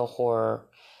 Amityville Horror,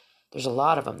 there's a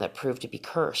lot of them that proved to be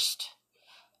cursed.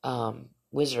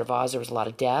 Wizard of Oz, there was a lot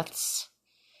of deaths.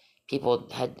 People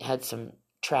had some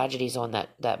tragedies on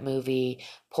that movie.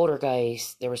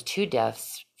 Poltergeist, there was 2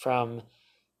 deaths from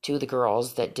 2 of the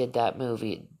girls that did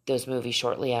those movies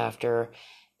shortly after,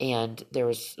 and there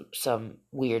was some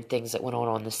weird things that went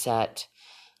on the set.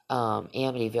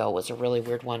 Amityville was a really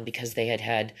weird one because they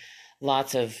had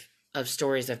lots of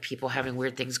stories of people having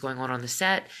weird things going on the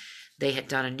set. They had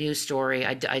done a new story.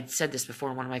 I'd said this before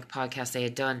in one of my podcasts. They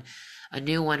had done a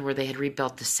new one where they had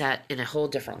rebuilt the set in a whole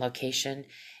different location,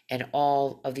 and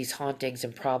all of these hauntings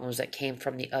and problems that came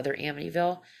from the other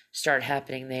Amityville started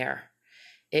happening there.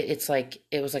 It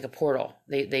was like a portal.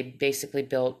 They basically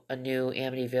built a new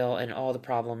Amityville, and all the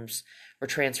problems were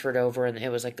transferred over, and it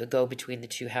was like a go between the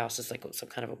 2 houses, like some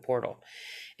kind of a portal.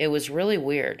 It was really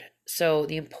weird. So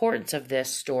the importance of this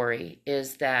story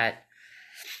is that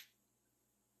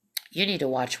you need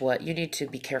to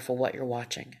be careful what you're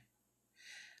watching.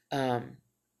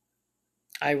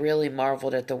 I really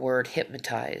marveled at the word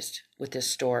hypnotized with this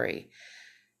story.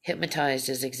 Hypnotized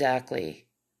is exactly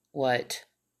what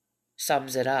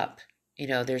sums it up.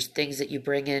 There's things that you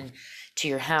bring in to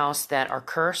your house that are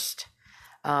cursed.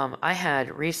 I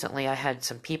had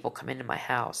some people come into my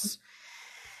house,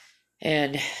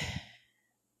 and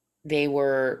they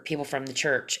were people from the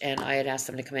church, and I had asked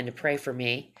them to come in to pray for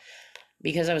me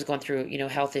because I was going through,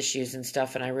 health issues and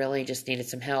stuff, and I really just needed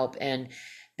some help. And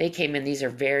they came in. These are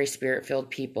very spirit-filled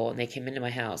people, and they came into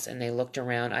my house, and they looked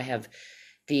around. I have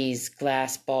these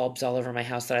glass bulbs all over my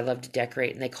house that I love to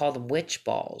decorate, and they call them witch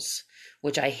balls,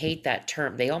 which I hate that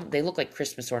term. They look like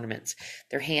Christmas ornaments.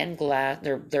 They're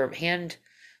they're hand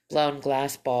blown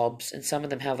glass bulbs, and some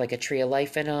of them have like a tree of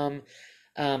life in them.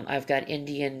 I've got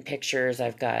Indian pictures.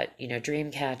 I've got dream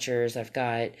catchers. I've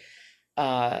got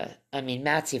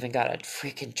Matt's even got a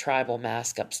freaking tribal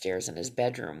mask upstairs in his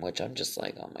bedroom, which I'm just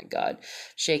like, oh my God,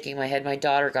 shaking my head. My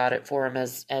daughter got it for him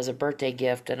as a birthday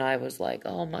gift, and I was like,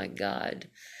 oh my God,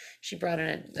 she brought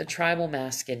in a tribal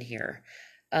mask in here.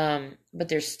 But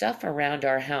there's stuff around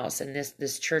our house, and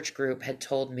this church group had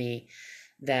told me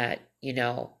that,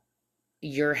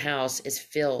 your house is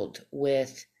filled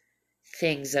with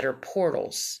things that are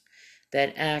portals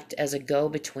that act as a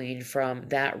go-between from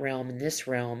that realm and this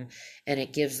realm, and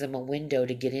it gives them a window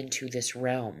to get into this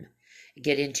realm,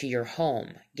 get into your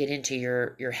home, get into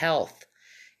your health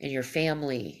and your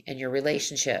family and your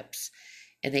relationships,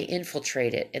 and they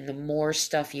infiltrate it. And the more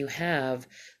stuff you have,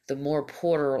 the more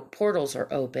portals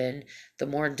are open, the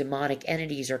more demonic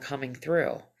entities are coming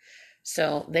through.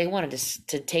 So they wanted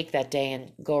to take that day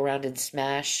and go around and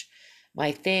smash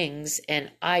my things,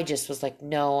 and I just was like,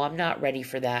 no, I'm not ready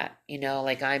for that.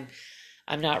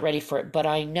 I'm not ready for it. But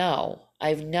I've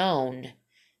known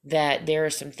that there are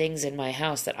some things in my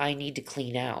house that I need to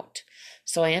clean out.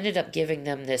 So I ended up giving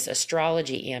them this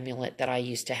astrology amulet that I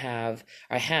used to have.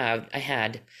 I'd had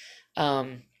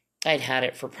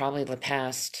it for probably the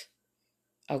past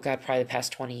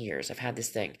 20 years. I've had this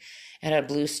thing. It had a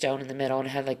blue stone in the middle, and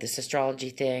it had like this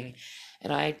astrology thing.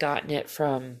 And I had gotten it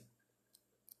from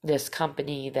this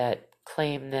company that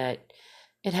claimed that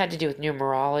it had to do with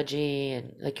numerology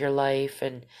and like your life.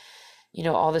 And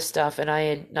all this stuff. And I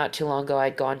had, not too long ago,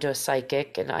 I'd gone to a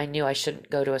psychic, and I knew I shouldn't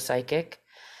go to a psychic,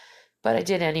 but I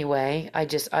did anyway.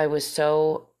 I was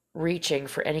so reaching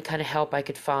for any kind of help I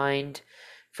could find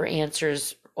for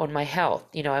answers on my health.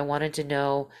 I wanted to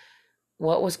know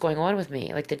what was going on with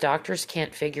me. Like, the doctors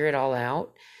can't figure it all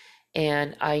out,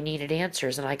 and I needed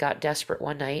answers. And I got desperate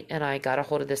one night, and I got a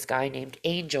hold of this guy named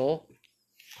Angel,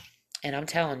 and I'm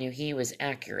telling you, he was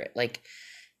accurate. Like,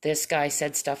 this guy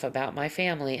said stuff about my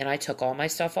family, and I took all my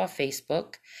stuff off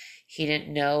Facebook. He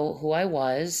didn't know who I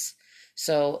was,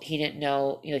 so he didn't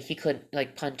know, he couldn't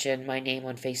like punch in my name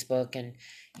on Facebook and,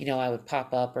 I would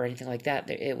pop up or anything like that.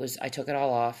 I took it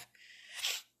all off.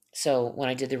 So when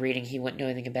I did the reading, he wouldn't know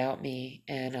anything about me.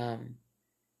 And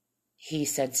he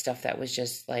said stuff that was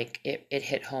just like, it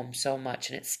hit home so much,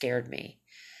 and it scared me.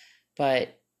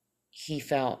 But he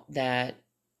felt that,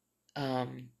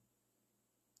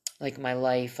 like, my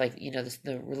life, like,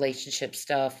 the relationship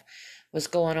stuff was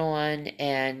going on,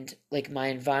 and like my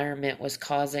environment was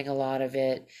causing a lot of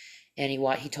it. And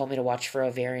he told me to watch for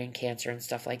ovarian cancer and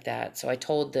stuff like that. So I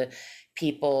told the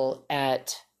people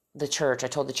at the church, I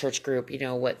told the church group,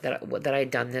 that I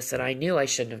had done this, and I knew I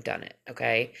shouldn't have done it.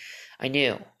 Okay. I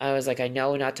knew. I was like, I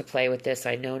know not to play with this.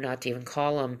 I know not to even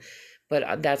call them.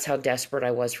 But that's how desperate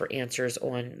I was for answers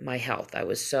on my health. I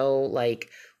was so like,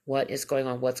 what is going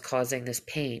on? What's causing this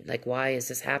pain? Like, why is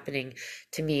this happening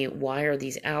to me? Why are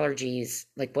these allergies?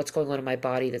 Like, what's going on in my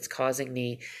body that's causing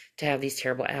me to have these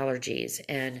terrible allergies?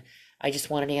 And I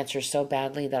just wanted answers so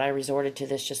badly that I resorted to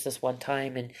this one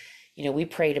time. And, we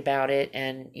prayed about it.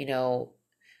 And,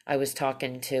 I was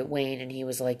talking to Wayne, and he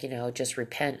was like, just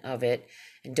repent of it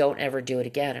and don't ever do it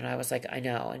again. And I was like, I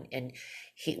know. And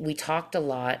we talked a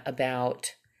lot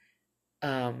about,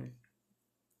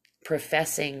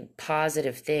 professing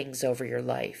positive things over your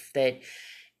life, that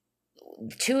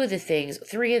three of the things,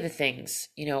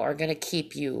 are going to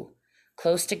keep you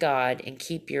close to God and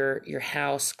keep your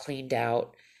house cleaned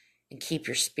out and keep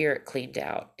your spirit cleaned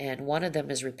out. And one of them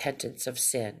is repentance of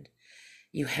sin.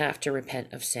 You have to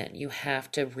repent of sin. You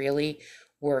have to really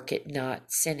work at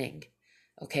not sinning.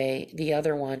 Okay. The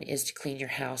other one is to clean your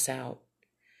house out,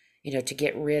 to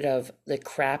get rid of the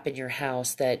crap in your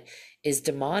house that is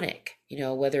demonic,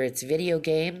 whether it's video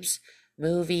games,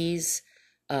 movies,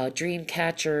 dream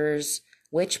catchers,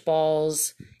 witch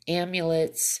balls,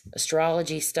 amulets,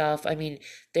 astrology stuff. I mean,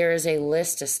 there is a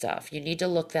list of stuff. You need to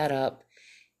look that up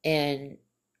and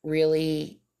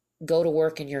really go to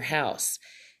work in your house.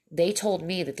 They told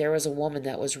me that there was a woman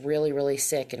that was really, really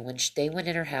sick, and when they went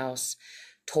in her house,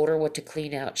 told her what to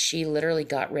clean out, she literally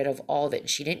got rid of all of it. And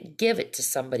she didn't give it to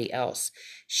somebody else.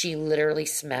 She literally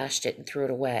smashed it and threw it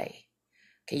away.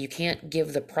 Okay, you can't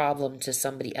give the problem to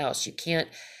somebody else. You can't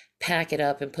pack it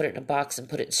up and put it in a box and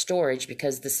put it in storage,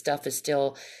 because the stuff is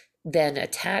still then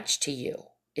attached to you.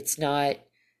 It's not,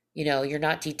 you're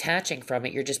not detaching from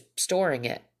it. You're just storing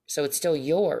it. So it's still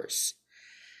yours.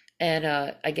 And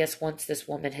I guess once this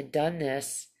woman had done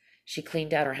this, she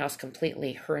cleaned out her house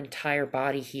completely. Her entire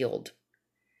body healed.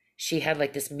 She had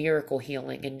like this miracle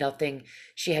healing, and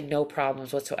she had no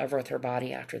problems whatsoever with her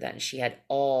body after that. And she had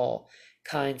all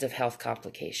kinds of health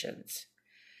complications.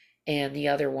 And the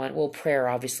other one, well, prayer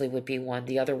obviously would be one.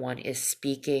 The other one is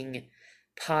speaking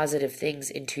positive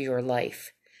things into your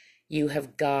life. You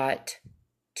have got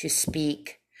to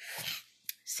speak.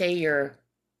 Say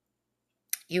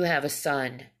you have a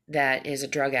son that is a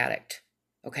drug addict,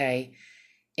 okay?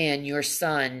 And your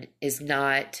son is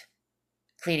not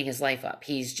cleaning his life up.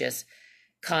 He's just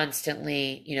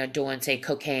constantly, doing, say,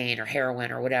 cocaine or heroin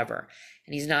or whatever.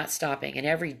 And he's not stopping. And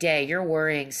every day you're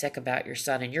worrying sick about your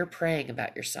son, and you're praying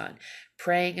about your son,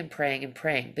 praying and praying and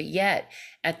praying. But yet,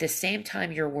 at the same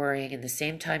time you're worrying and the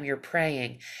same time you're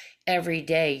praying, every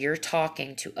day you're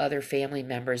talking to other family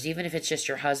members, even if it's just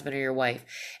your husband or your wife,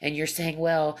 and you're saying,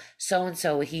 well,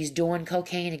 so-and-so, he's doing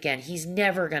cocaine again. He's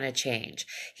never going to change.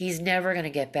 He's never going to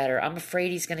get better. I'm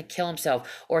afraid he's going to kill himself,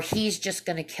 or he's just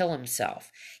going to kill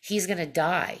himself. He's going to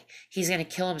die. He's going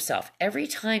to kill himself. Every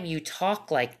time you talk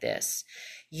like this,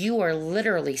 you are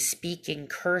literally speaking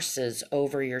curses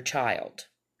over your child.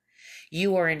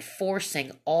 You are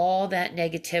enforcing all that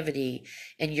negativity,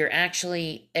 and you're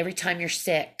actually, every time you're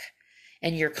sick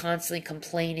and you're constantly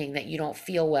complaining that you don't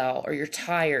feel well, or you're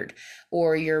tired,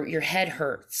 or your head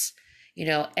hurts,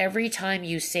 every time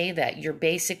you say that, you're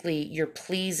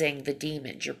pleasing the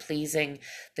demons, you're pleasing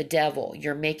the devil,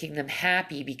 you're making them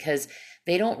happy, because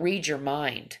they don't read your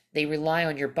mind. They rely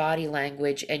on your body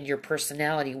language and your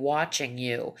personality watching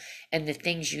you and the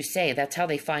things you say. That's how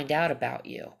they find out about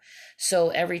you. So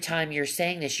every time you're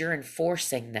saying this, you're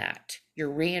enforcing that. You're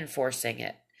reinforcing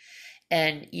it.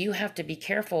 And you have to be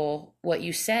careful what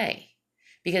you say.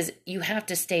 because you have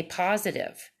to stay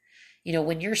positive.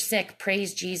 When you're sick,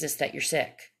 praise Jesus that you're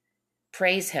sick.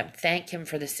 Praise him. Thank him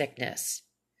for the sickness.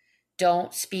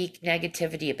 Don't speak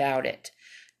negativity about it.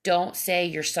 Don't say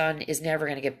your son is never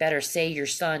going to get better. Say your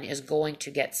son is going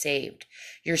to get saved.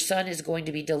 Your son is going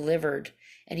to be delivered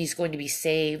and he's going to be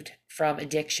saved from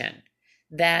addiction.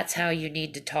 That's how you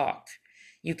need to talk.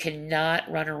 You cannot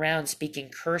run around speaking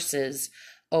curses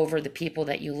over the people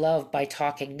that you love by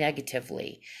talking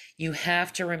negatively. You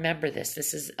have to remember this.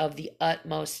 This is of the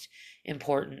utmost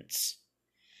importance.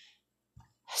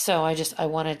 So I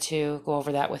wanted to go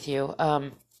over that with you.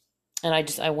 And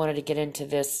I wanted to get into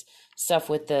this stuff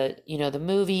with the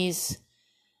movies,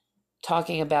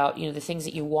 talking about, the things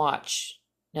that you watch.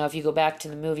 Now, if you go back to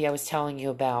the movie I was telling you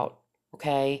about,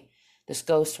 okay, this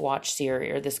Ghost Watch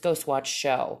series, or this Ghost Watch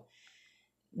show.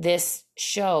 This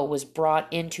show was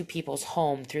brought into people's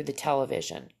home through the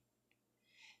television.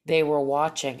 They were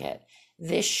watching it.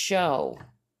 This show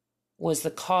was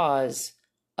the cause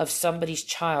of somebody's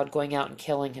child going out and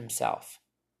killing himself.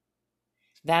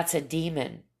 That's a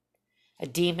demon. A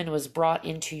demon was brought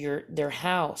into their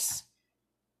house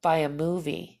by a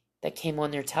movie that came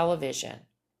on their television.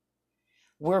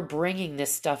 We're bringing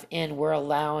this stuff in. We're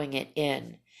allowing it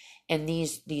in. And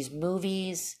these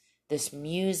movies, this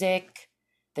music,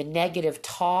 the negative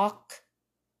talk,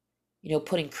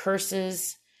 putting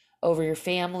curses over your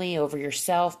family, over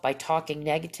yourself by talking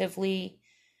negatively,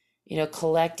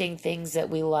 collecting things that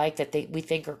we like, that we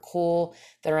think are cool,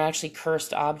 that are actually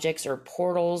cursed objects or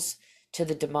portals to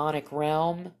the demonic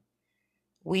realm.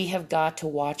 We have got to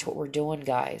watch what we're doing,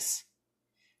 guys.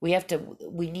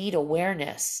 We need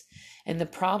awareness. And the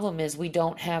problem is we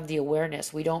don't have the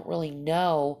awareness. We don't really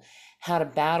know how to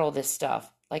battle this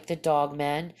stuff. Like the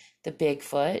dogmen, the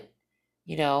Bigfoot,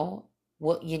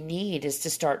 what you need is to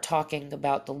start talking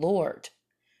about the Lord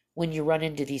when you run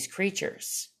into these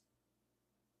creatures.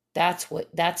 That's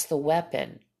the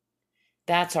weapon.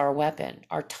 That's our weapon.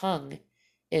 Our tongue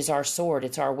is our sword.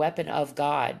 It's our weapon of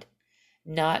God,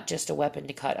 not just a weapon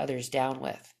to cut others down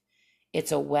with.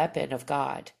 It's a weapon of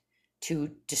God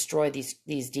to destroy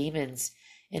these demons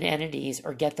and entities,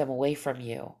 or get them away from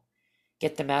you.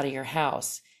 Get them out of your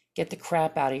house. Get the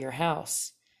crap out of your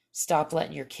house. Stop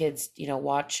letting your kids,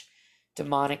 watch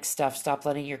demonic stuff. Stop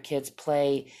letting your kids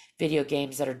play video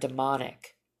games that are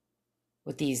demonic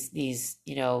with these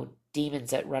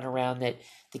demons that run around that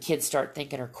the kids start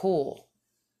thinking are cool.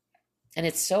 And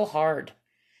it's so hard.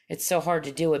 It's so hard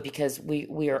to do it because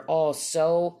we are all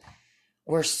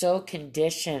we're so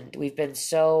conditioned. We've been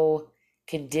so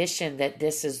conditioned that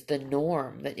this is the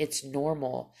norm, that it's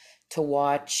normal to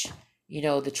watch,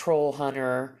 the Troll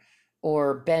Hunter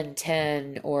or Ben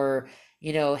 10 or,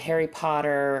 Harry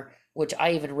Potter, which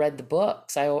I even read the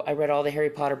books. I read all the Harry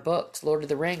Potter books. Lord of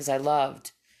the Rings, I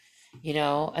loved.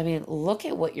 Look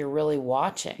at what you're really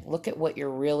watching. Look at what you're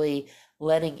really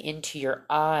letting into your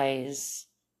eyes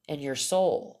and your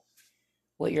soul,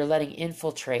 what you're letting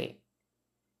infiltrate,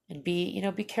 and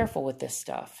be careful with this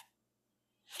stuff.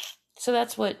 So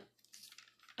that's what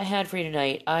I had for you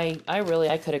tonight. I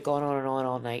could have gone on and on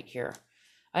all night here.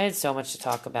 I had so much to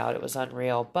talk about. It was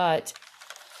unreal, but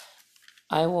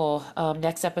I will,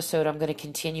 next episode, I'm going to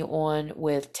continue on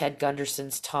with Ted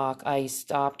Gunderson's talk. I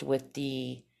stopped with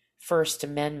the First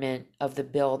Amendment of the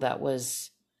bill that was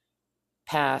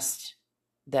passed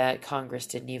that Congress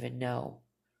didn't even know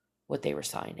what they were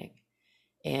signing.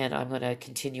 And I'm going to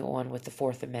continue on with the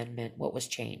Fourth Amendment, what was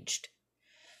changed.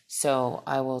 So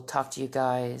I will talk to you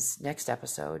guys next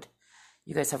episode.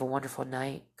 You guys have a wonderful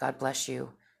night. God bless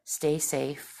you. Stay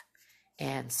safe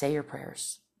and say your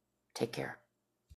prayers. Take care.